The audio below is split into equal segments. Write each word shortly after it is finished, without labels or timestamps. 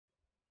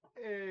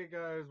Hey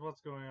guys,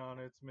 what's going on?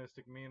 It's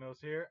Mystic Minos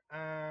here,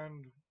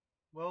 and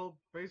well,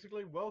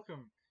 basically,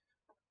 welcome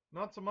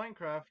not to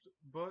Minecraft,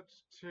 but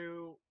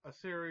to a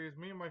series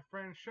me and my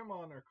friend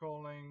Szymon are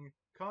calling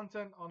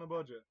Content on a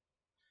Budget.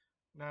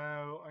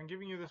 Now, I'm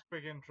giving you this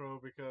quick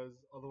intro because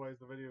otherwise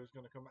the video is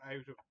going to come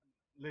out of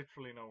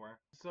literally nowhere.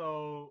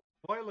 So,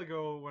 a while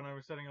ago when I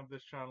was setting up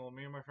this channel,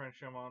 me and my friend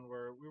Szymon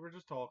we were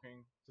just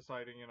talking,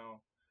 deciding,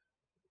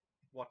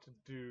 what to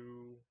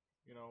do,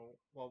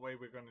 what way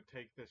we're going to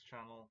take this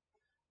channel.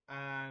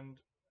 And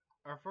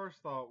our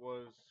first thought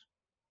was,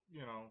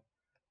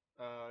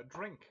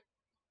 drink,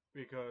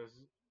 because,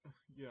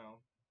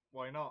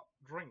 why not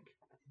drink?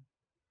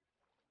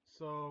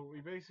 So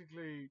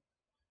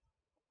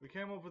we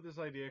came up with this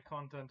idea,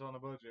 content on a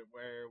budget,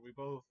 where we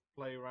both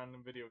play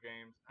random video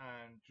games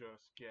and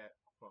just get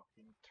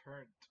fucking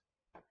turned.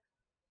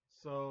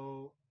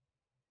 So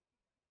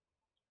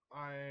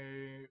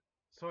I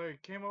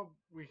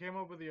we came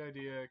up with the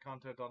idea,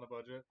 content on a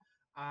budget,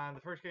 and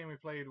the first game we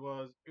played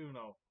was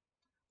Uno.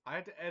 I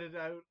had to edit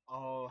out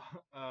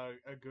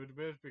a good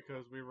bit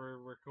because we were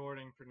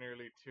recording for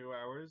nearly 2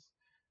 hours,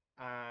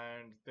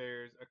 and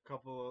there's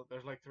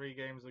like 3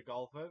 games of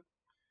golf it.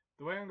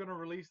 The way I'm going to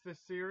release this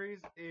series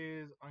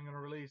is I'm going to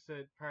release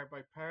it part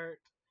by part,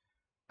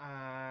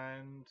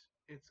 and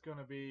it's going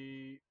to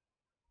be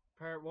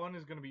part 1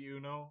 is going to be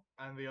Uno,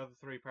 and the other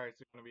 3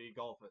 parts are going to be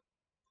golf it.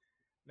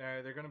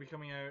 Now they're going to be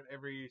coming out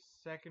every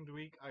second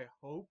week, I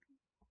hope,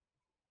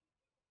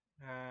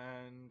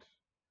 and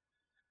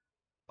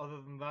other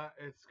than that,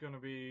 it's going to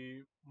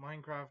be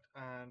Minecraft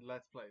and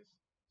Let's Plays.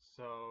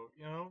 So,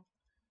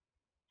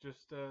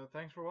 just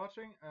thanks for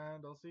watching,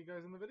 and I'll see you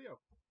guys in the video.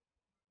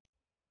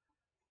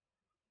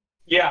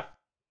 Yeah.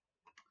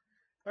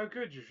 How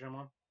could you,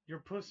 Szymon? You're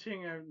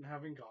pussying out and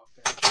having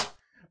cocktails.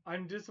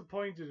 I'm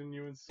disappointed in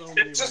you in so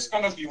many ways. It's just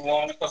gonna be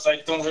one, because I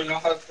don't really know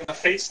how it's gonna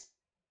taste.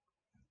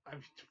 I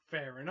mean,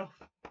 fair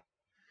enough.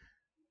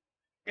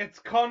 It's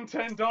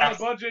content on a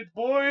budget,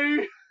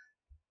 boy!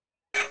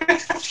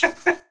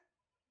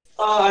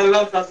 Oh, I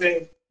love that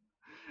name.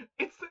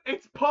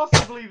 It's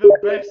possibly the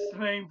best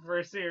name for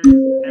a series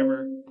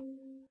ever.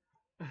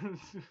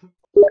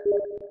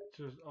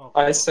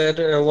 I said,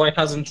 why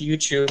hasn't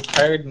YouTube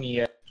hired me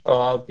yet? Oh,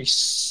 I'll be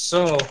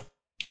so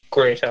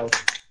great help.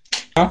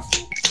 Huh?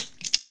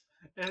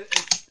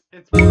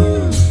 It's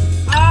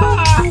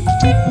ah!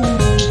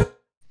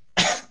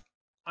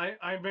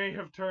 I may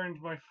have turned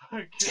my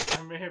I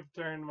may have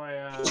turned my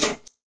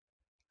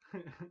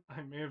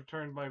I may have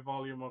turned my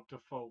volume up to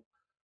full.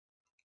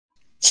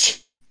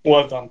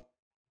 Well done.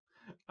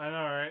 I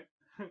know, right?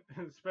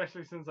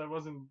 Especially since I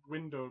was in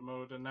windowed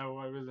mode and now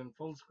I was in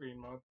full screen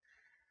mode.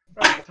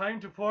 Right, time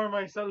to pour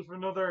myself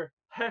another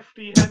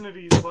hefty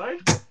Hennedy's, boy.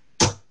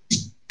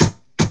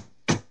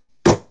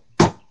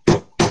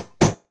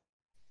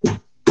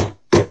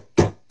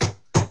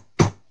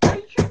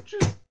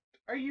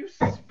 Are you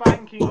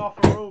spanking off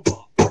a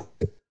robot?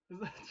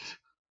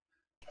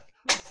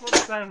 That's what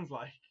it sounds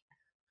like.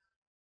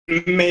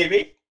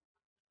 Maybe.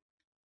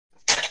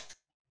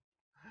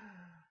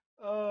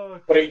 Oh.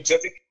 What are you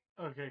judging?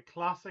 Okay,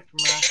 classic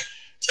match.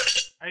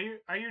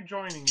 Are you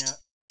joining yet?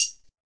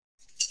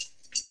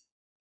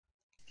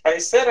 I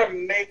said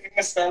I'm making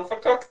myself a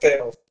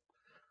cocktail.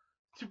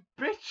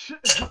 Bitch!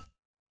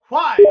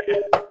 Why?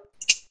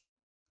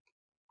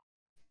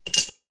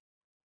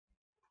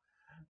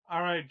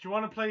 Alright, do you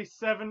want to play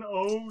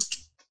 7-0?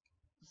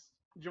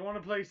 Do you want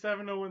to play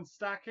 7-0 in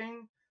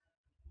stacking?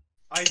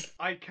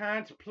 I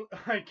can't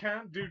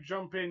do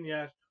jump in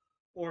yet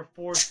or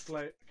force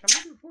play. Can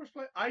I do force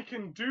play? I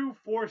can do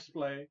force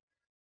play.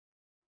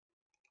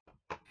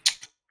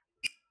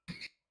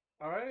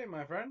 Alright,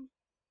 my friend.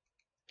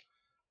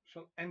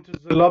 Shall enter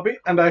the lobby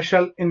and I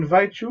shall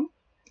invite you.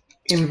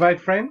 Invite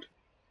friend.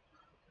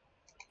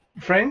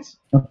 Friends?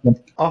 Okay.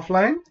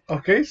 Offline?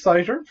 Okay,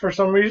 Citer for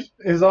some reason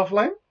is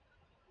offline.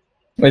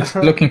 It's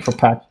looking for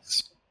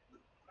patches.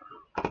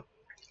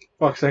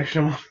 Fuck's sake,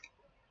 Szymon.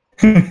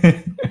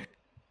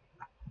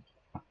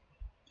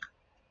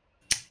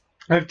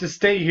 I have to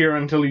stay here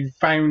until you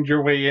found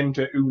your way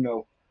into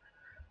Uno.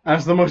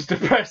 That's the most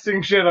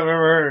depressing shit I've ever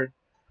heard.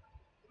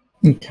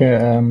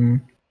 Okay,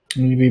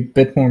 maybe a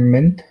bit more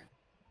mint.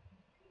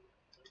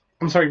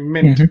 I'm sorry,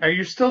 mint. Are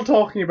you still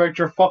talking about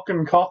your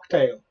fucking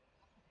cocktail?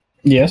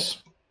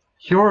 Yes.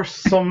 You're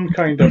some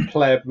kind of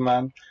pleb,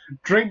 man.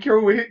 Drink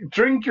your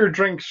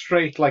drink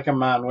straight like a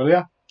man, will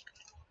ya?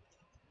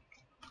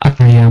 I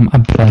am a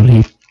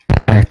bloody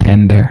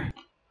bartender.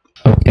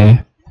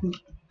 Okay.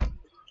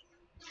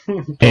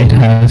 It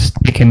has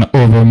taken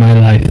over my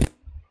life.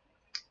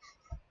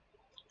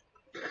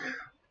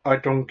 I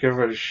don't give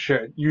a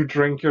shit. You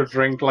drink your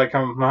drink like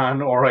a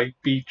man, or I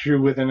beat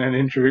you within an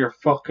inch of your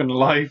fucking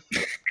life.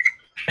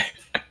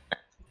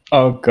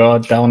 Oh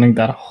god, downing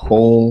that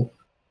whole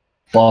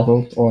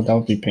bottle. Oh, that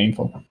would be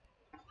painful.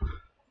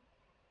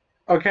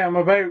 Okay, I'm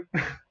about...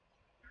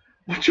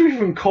 What do you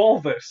even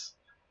call this?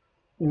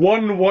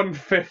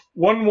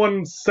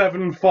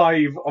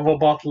 1175 of a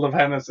bottle of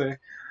Hennessy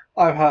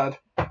I've had.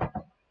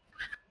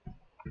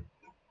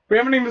 We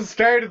haven't even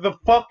started the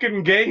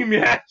fucking game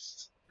yet.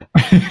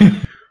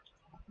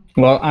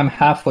 Well, I'm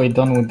halfway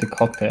done with the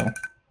cocktail.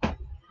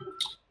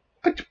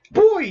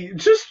 Boy,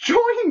 just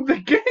join the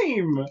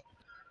game.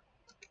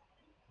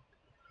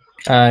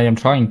 I am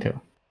trying to.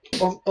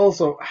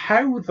 Also,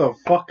 how the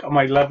fuck am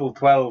I level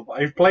 12?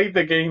 I've played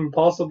the game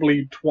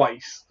possibly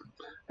twice.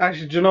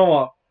 Actually, do you know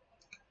what?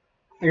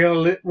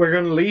 We're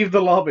gonna leave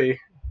the lobby.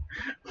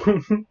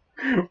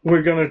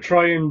 We're gonna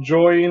try and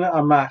join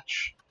a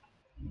match.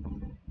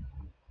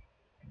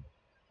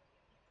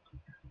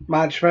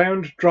 Match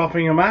found.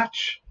 Dropping a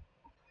match.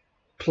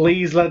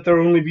 Please let there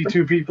only be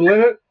 2 people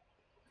in it.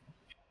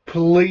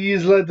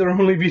 Please let there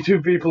only be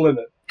 2 people in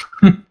it.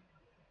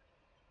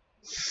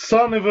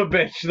 Son of a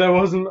bitch, there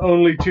wasn't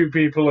only 2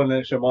 people in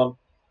it, Szymon.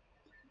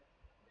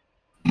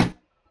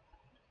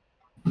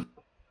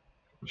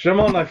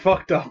 Szymon, I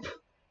fucked up.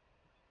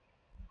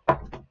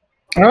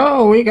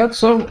 Oh, we got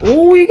 2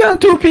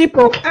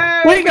 people.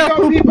 Hey, we got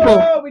 2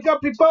 people. We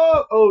got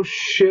people. Oh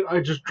shit!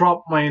 I just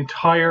dropped my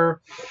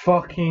entire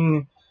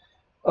fucking.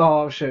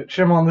 Oh shit,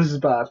 Szymon, this is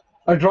bad.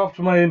 I dropped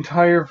my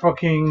entire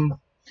fucking.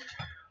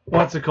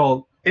 What's it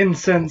called?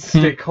 Incense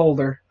stick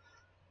holder.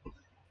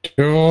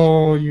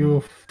 Oh,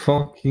 you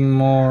fucking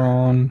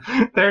moron!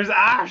 There's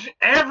ash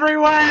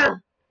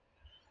everywhere.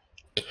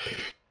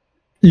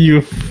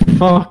 You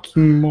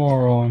fucking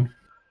moron!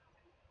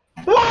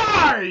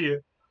 Why?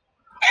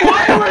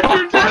 Why would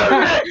you do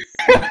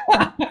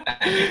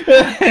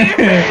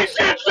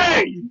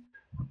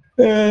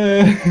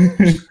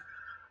this?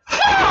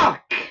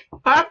 Fuck!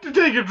 I have to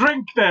take a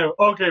drink now.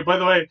 Okay, by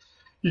the way,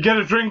 you get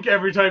a drink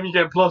every time you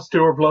get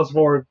 +2 or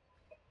 +4.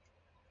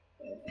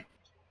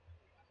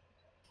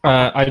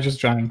 I just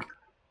drank.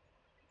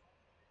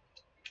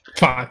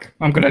 Fuck!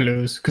 I'm gonna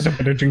lose because I'm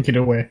gonna drink it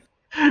away.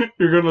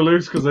 You're gonna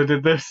lose because I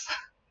did this.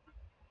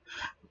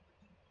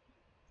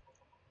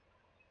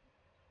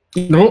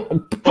 No!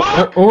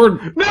 Fuck! Or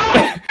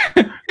No!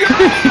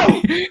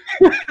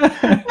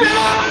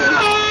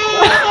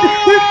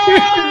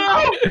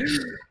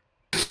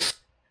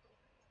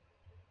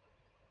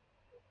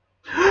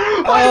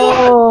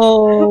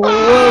 Oh,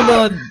 well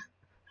done!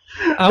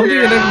 How do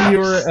you enable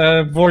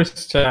your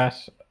voice chat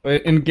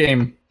in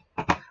game?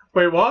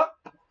 Wait, what?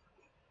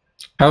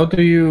 How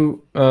do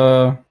you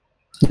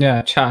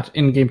chat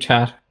in game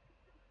chat?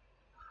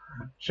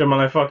 Szymon,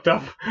 I fucked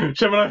up.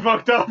 Szymon, I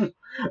fucked up.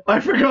 I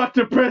forgot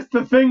to press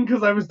the thing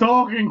because I was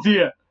talking to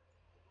you.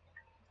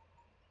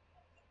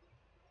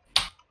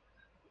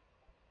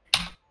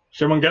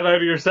 Szymon, get out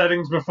of your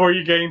settings before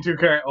you gain 2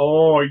 cards.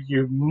 Oh,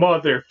 you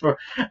motherfucker.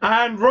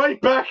 And right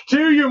back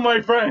to you,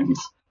 my friend.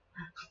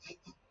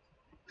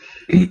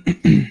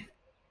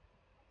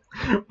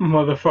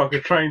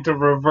 Motherfucker trying to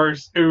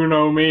reverse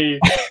Uno me.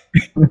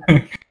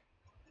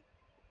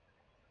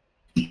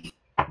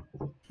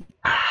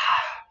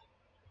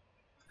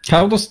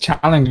 How does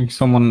challenging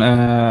someone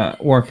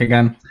work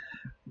again?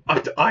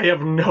 I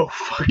have no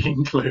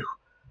fucking clue.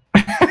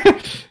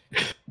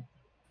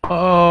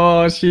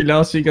 Oh, she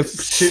lost. She got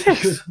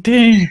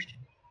 16.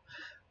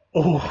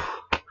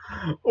 Oh.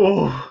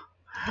 Oh.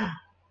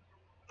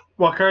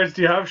 What cards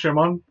do you have,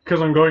 Szymon?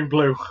 Because I'm going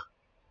blue.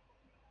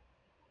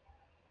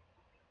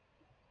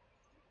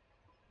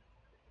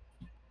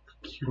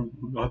 You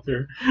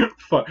mother...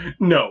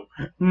 No.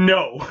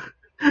 No.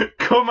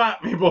 Come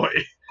at me, boy.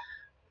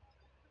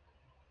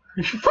 Are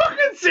you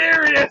fucking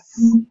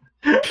serious?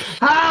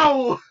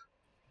 How?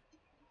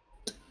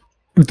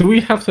 Do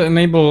we have to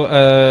enable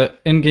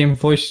in-game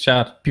voice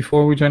chat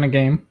before we join a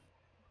game?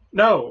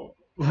 No.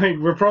 Like,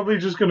 we're probably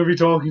just going to be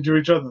talking to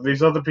each other.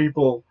 These other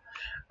people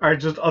are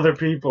just other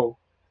people.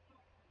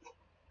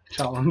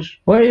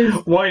 Challenge.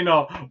 Why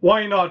not?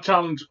 Why not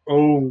challenge?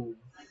 Oh.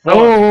 Fuck.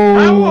 Oh.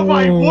 How have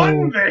I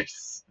won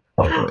this?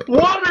 What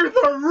are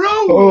the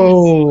rules?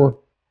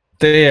 Oh.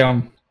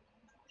 Damn.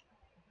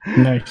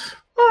 Nice.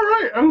 All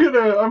right, I'm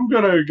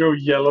gonna go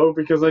yellow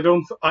because I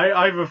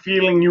have a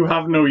feeling you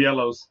have no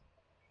yellows.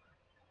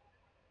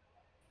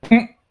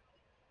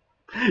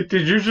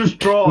 Did you just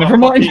draw Never a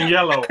mind. fucking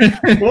yellow?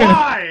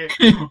 Why?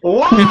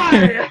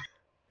 Why?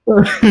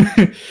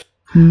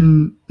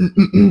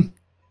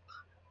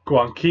 Go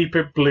on, keep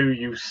it blue,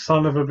 you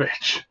son of a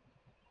bitch.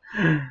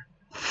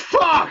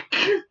 Fuck!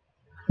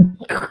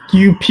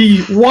 You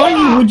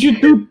why would you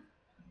do?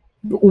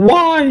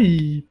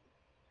 Why?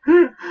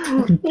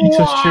 Piece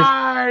of shit.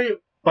 Why?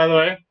 By the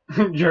way,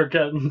 you're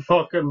getting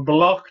fucking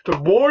blocked,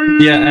 boy.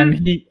 Yeah, and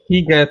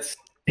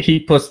he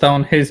puts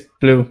down his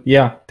blue.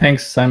 Yeah,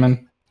 thanks,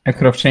 Simon. I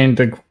could have changed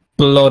the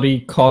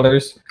bloody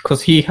colors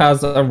because he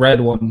has a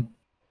red one.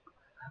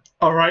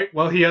 All right,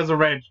 well, he has a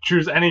red.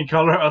 Choose any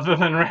color other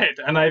than red,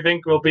 and I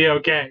think we'll be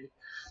okay.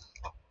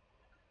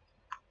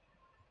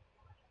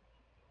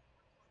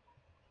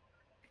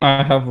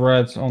 I have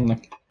reds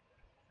only.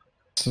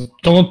 So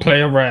don't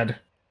play a red.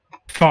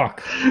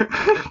 Fuck.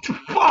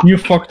 Fuck. You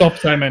fucked up,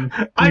 Simon.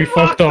 You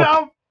fucked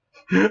up.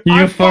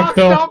 You fucked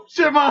up.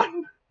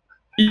 Szymon.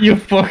 You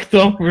fucked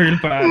up real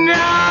bad.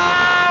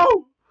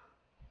 No!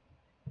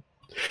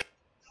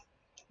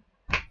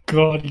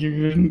 God,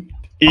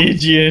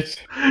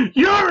 Idiot.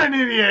 You're an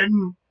idiot!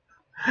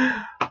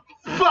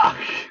 Fuck!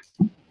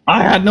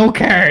 I had no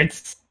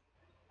cards.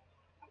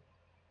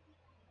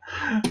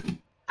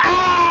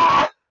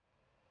 Ah!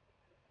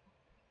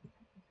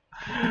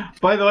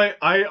 By the way,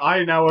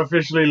 I now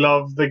officially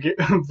love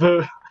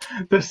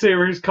the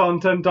series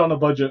content on a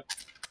budget.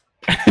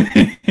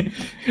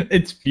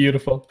 It's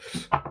beautiful.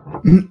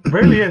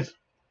 Really is.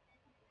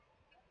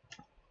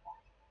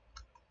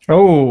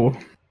 Oh.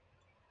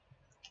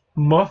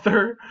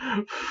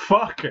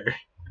 Motherfucker.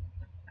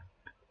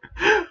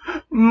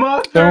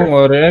 Motherfucker. Don't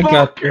worry, I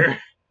got you.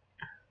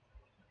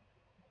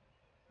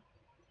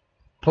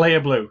 Play a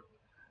blue.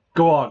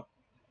 Go on.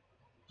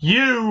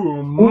 You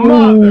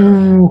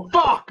Ooh.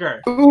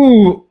 motherfucker.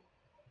 Ooh.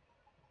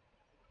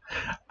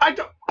 I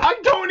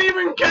don't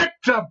even get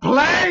to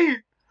play.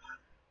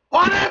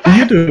 What is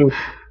You it? do.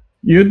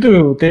 You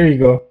do. There you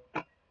go.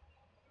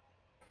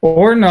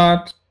 Or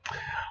not.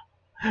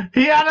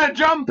 He had a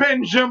jump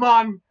in,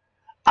 Szymon.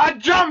 A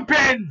jump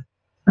in.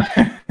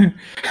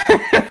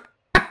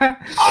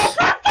 Oh,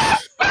 for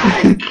fuck's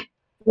sake!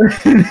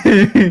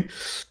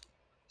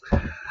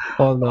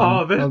 Hold on.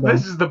 Oh, hold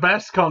this on. is the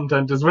best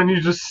content, is when you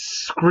just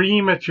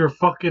scream at your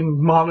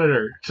fucking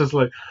monitor. Just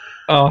like,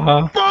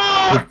 Uh-huh.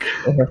 fuck!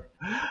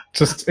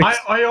 Just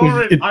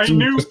I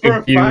knew just for a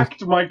abuse.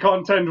 fact my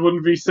content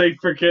wouldn't be safe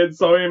for kids,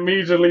 so I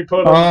immediately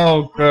put on...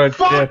 Oh, good.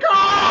 Fuck Good.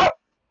 off!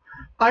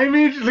 I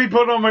immediately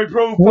put on my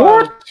profile,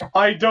 What?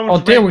 I don't Oh,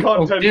 there make we,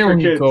 content there for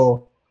we kids.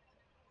 go.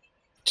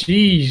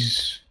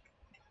 Jeez.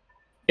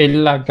 It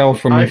lagged out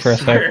for me I for a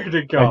swear sec. to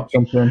I God.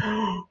 jumped in.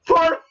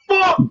 For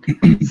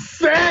fuck's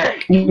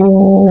sake!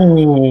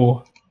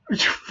 Ooh.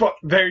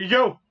 There you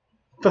go.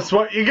 That's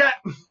what you get.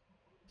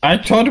 I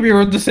thought we were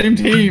on the same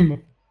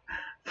team.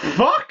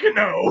 Fuck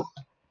no!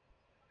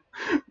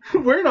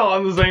 We're not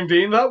on the same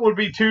team. That would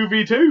be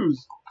 2v2s.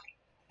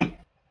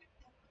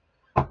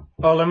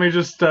 Oh, let me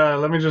just,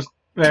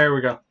 there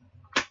we go.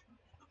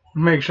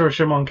 Make sure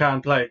Szymon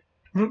can't play.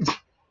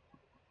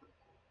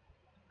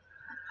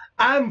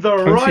 And the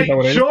I'll see how it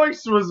right is.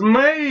 choice was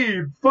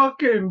made!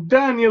 Fucking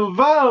Daniel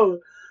Val!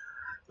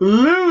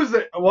 Lose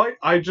it! What?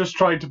 I just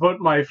tried to put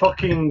my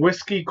fucking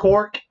whiskey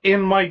cork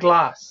in my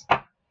glass.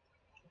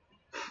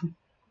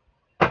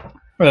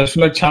 Well,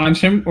 should I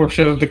challenge him or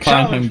should I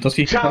decline him? Does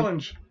he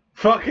Challenge!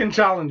 Fucking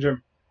challenge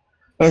him.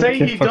 Okay, Say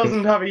he fuck it.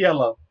 doesn't have a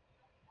yellow.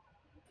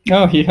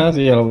 Oh, he has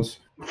yellows.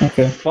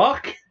 Okay.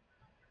 Fuck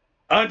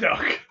a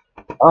duck.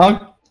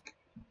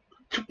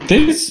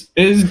 This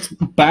is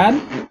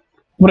bad,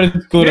 but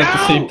it's good at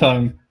the No! same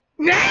time.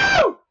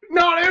 No!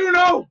 Not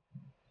Uno!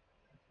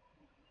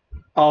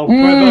 Oh,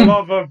 for the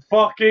love of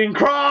fucking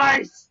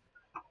Christ!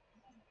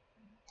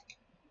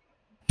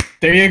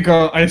 There you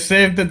go. I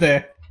saved the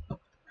day.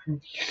 You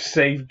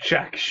saved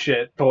jack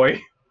shit, boy.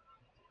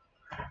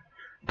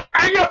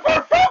 And you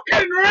for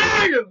fucking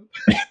real!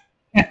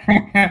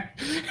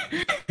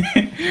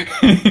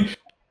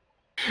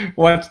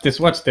 Watch this.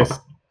 Watch this.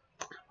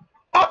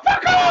 Oh,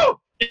 fuck off!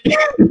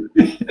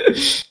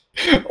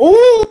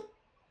 Ooh!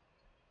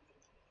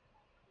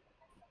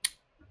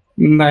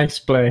 Nice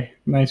play.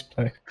 Nice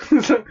play.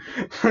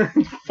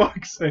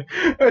 Fuck's sake.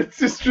 It's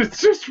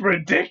just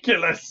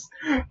ridiculous.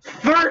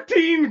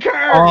 13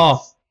 cards! Oh.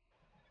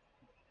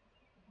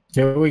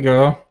 Here we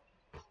go.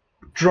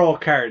 Draw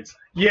cards.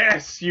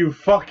 Yes, you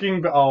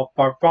fucking... Oh,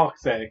 for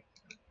fuck's sake.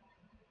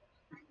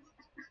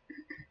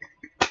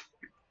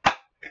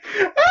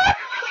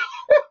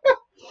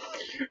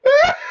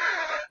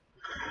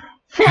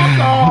 Fuck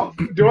off!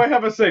 Do I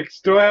have a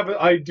 6? Do I have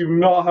a... I do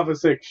not have a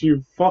 6,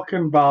 you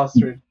fucking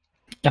bastard.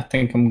 I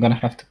think I'm gonna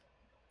have to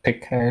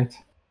pick cards.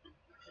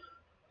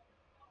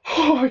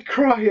 Oh, I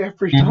cry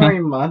every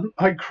time, man.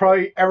 I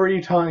cry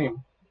every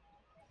time.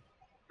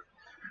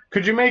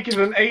 Could you make it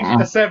an 8,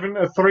 a 7,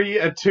 a 3,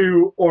 a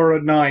 2, or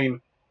a 9?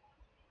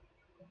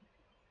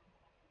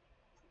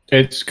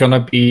 It's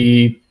gonna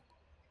be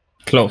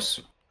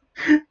close.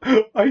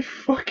 I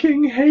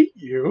fucking hate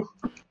you.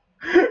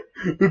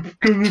 It's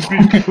gonna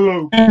be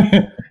close.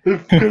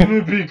 It's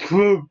gonna be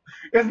close.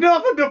 It's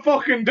nothing to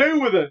fucking do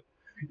with it.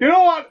 You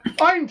know what?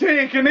 I'm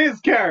taking his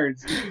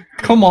cards.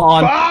 Come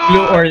on, Fuck!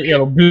 blue or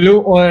yellow, blue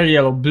or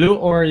yellow, blue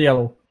or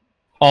yellow.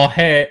 Oh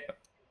hey,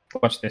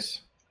 watch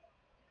this.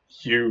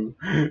 You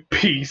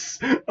piece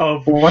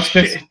of Watch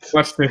shit. this.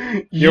 Watch this.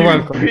 You're you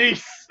welcome.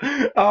 piece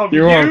of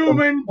You're welcome.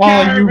 human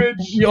Oh,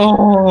 garbage.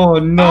 oh Oh,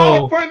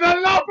 no. for the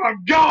love of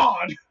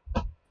God!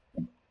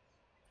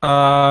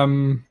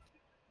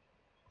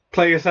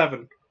 Play a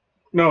 7.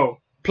 No.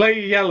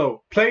 Play a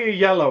yellow. Play a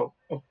yellow.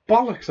 Oh,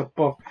 bollocks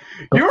above.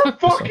 You're a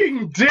fuck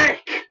fucking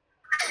dick!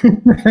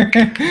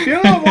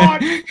 You know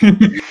what?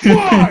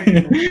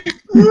 Fine!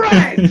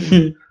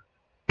 Red!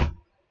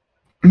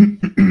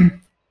 And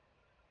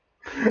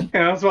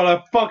that's what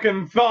I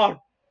fucking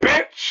thought,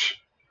 bitch!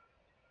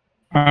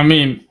 I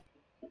mean,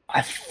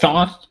 I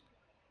thought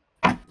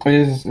it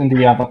is in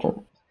the avatar.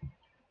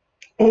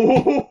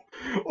 Oh,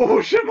 oh,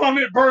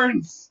 Szymon, it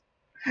burns!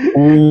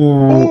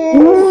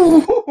 Ooh.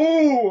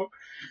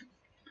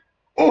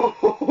 Oh,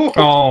 oh, oh.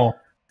 Oh,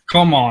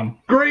 Come on.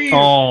 Green!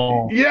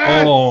 Oh.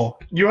 Yes! Oh.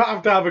 You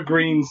have to have a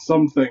green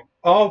something.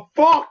 Oh,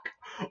 fuck!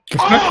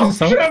 Oh,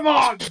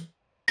 Szymon!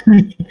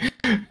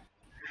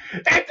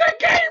 It's a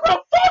game of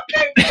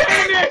fucking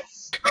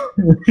tennis!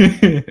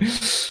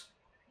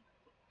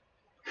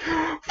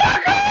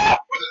 Fuck off!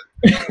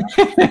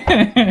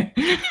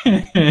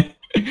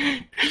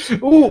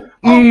 Ooh,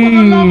 Oh, for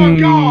the love of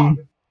God!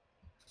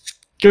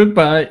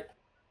 Goodbye.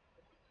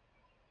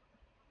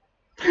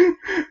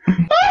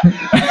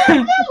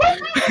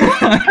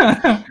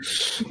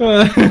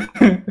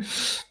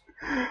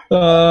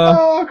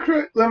 Oh,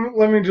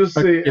 let me just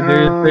see. Okay,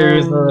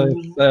 there's a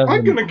 7.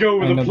 I'm gonna go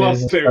with I a know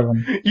plus there's a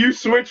 2. 7. You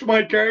switch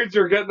my cards,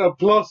 you're getting a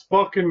plus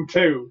fucking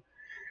 2.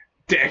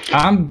 Dick.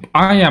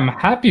 I am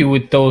happy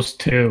with those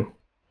 2.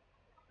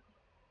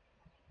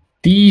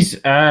 These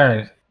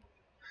are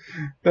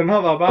They're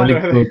not that bad, really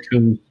are good they?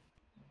 too.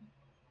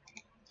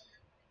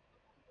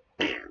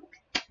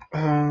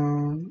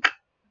 I'm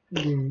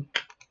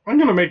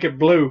gonna make it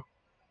blue.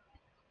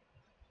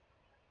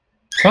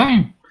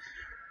 Fine.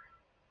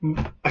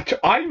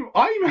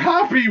 I'm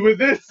happy with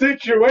this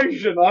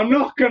situation. I'm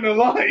not gonna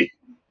lie.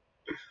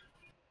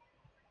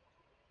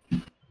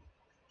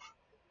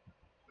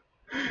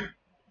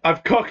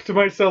 I've cocked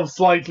myself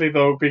slightly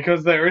though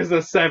because there is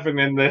a 7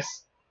 in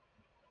this.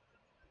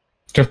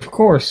 Of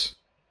course.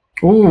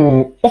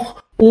 Ooh.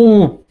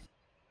 Oh.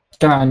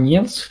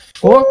 Daniel's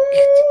fucked.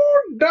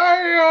 Ooh,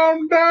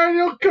 damn,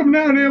 Daniel, come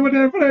down here with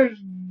that flash.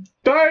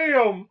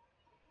 Damn.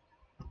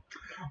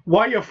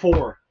 Why a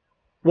 4?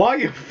 Why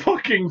a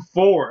fucking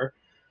 4?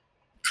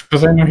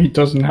 Because I know he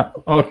doesn't have.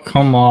 Oh,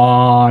 come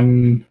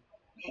on.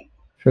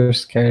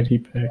 First card he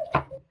picked.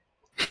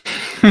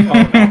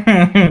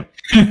 Oh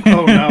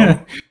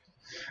no.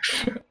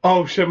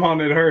 Oh,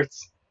 Szymon, it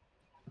hurts.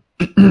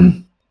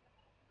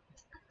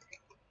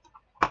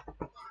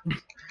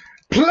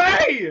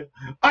 Play!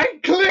 I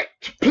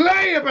clicked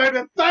play about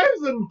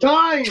 1,000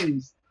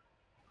 times!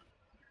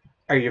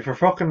 Are you for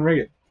fucking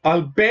real?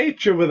 I'll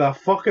bait you with a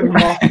fucking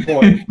moth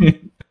boy.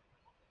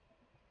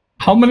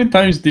 How many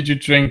times did you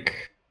drink?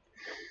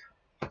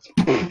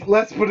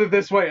 Let's put it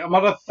this way. I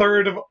have a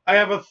third of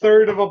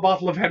a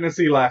bottle of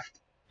Hennessy left.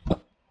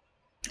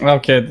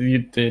 Okay, you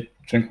did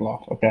drink a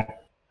lot. Okay.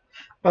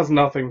 That's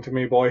nothing to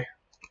me, boy.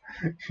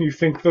 You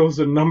think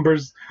those are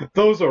numbers?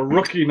 Those are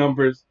rookie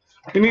numbers.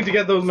 You need to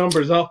get those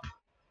numbers up.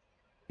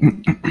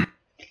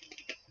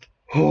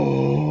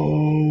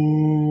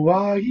 Oh,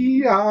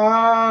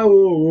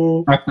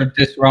 After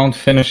this round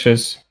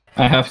finishes,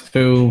 I have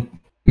to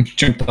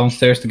jump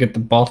downstairs to get the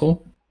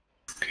bottle.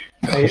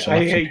 I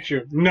hate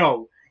you.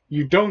 No,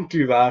 you don't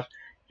do that.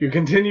 You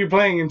continue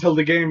playing until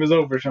the game is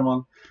over,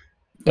 Szymon.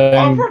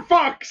 Oh, for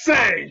fuck's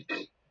sake!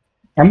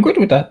 I'm good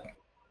with that.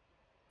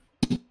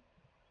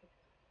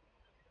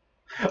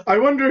 I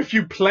wonder if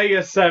you play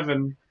a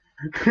 7.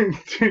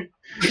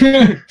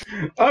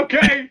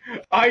 Okay,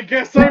 I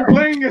guess I'm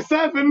playing a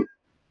 7.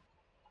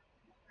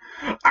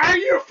 Are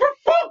you for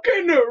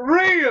fucking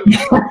real?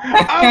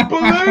 A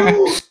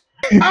blue?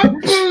 A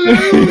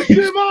blue,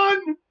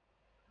 Szymon?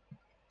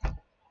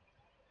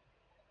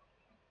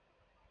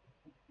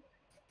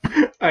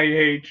 I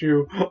hate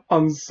you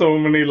on so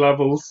many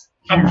levels,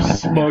 you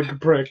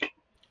smug prick.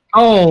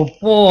 Oh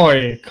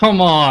boy,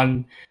 come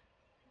on.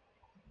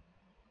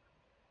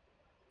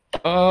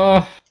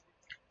 I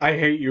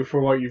hate you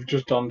for what you've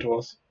just done to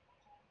us.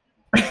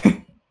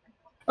 I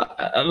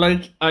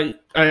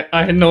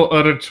had no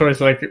other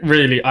choice. Like,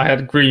 really, I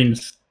had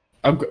greens.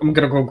 I'm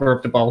gonna go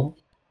grab the ball.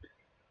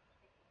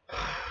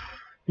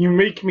 You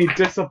make me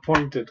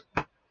disappointed.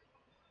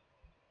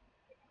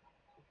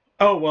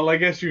 Oh, well, I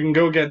guess you can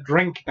go get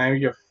drink now,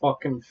 you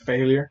fucking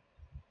failure.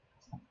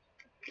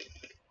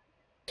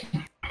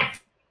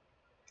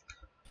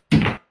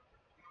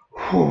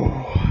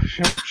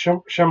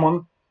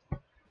 Szymon,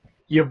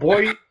 your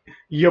boy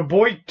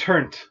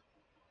turned.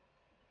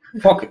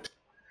 Fuck it.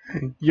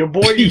 Your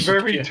boy is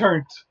very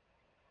turned.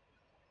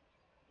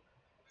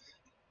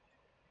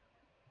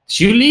 Did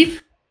you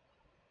leave?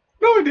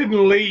 No, I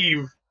didn't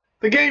leave.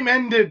 The game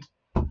ended.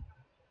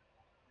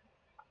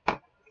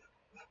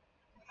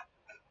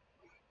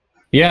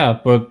 Yeah,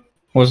 but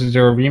was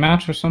there a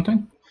rematch or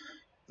something?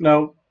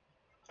 No.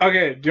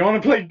 Okay, do you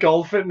want to play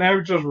golf it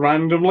now, just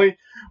randomly?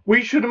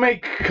 We should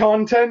make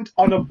content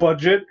on a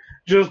budget,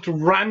 just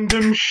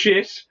random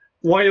shit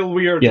while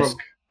we are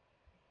drunk.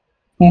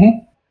 Mm-hmm.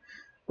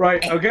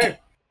 Right, okay.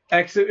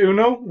 Exit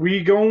Uno,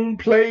 we gon'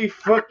 play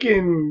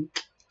fucking...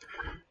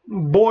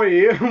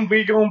 Boy,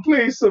 we gon'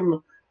 play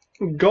some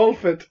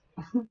golf it.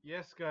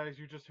 Yes, guys,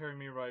 you just heard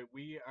me right.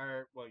 We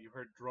are... Well, you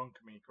heard drunk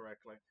me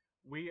correctly.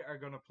 We are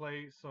gonna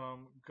play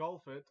some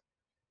golf it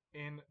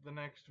in the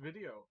next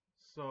video.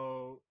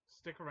 So,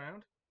 stick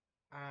around,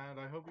 and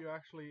I hope you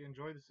actually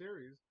enjoy the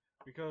series,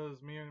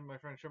 because me and my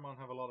friend Szymon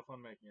have a lot of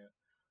fun making it.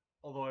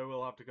 Although I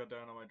will have to cut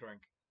down on my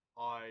drink.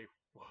 I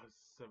was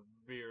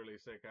severely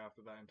sick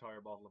after that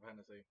entire bottle of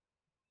Hennessy.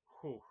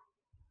 Whew.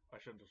 I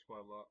shouldn't have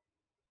spoiled that.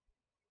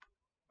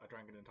 I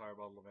drank an entire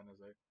bottle of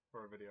Hennessy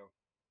for a video.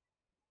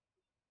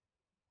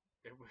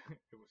 It was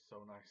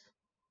so nice.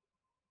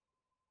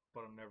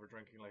 but I'm never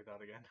drinking like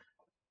that again.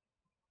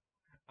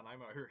 And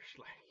I'm Irish,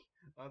 like,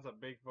 that's a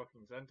big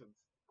fucking sentence.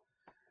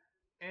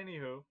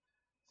 Anywho,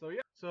 so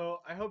yeah. So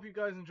I hope you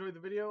guys enjoyed the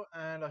video,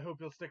 and I hope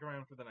you'll stick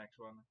around for the next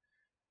one.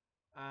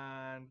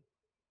 And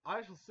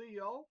I shall see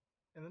y'all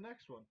in the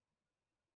next one.